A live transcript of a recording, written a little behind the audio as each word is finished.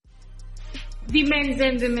The men's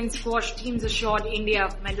and women's squash teams assured India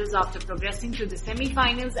of medals after progressing to the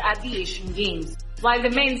semi-finals at the Asian Games. While the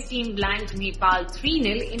men's team blanked Nepal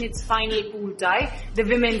 3-0 in its final pool tie, the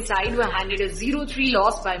women's side were handed a 0-3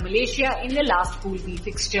 loss by Malaysia in the last Pool B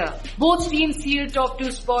fixture. Both teams sealed top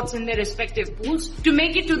two spots in their respective pools to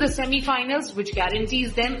make it to the semi-finals, which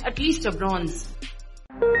guarantees them at least a bronze.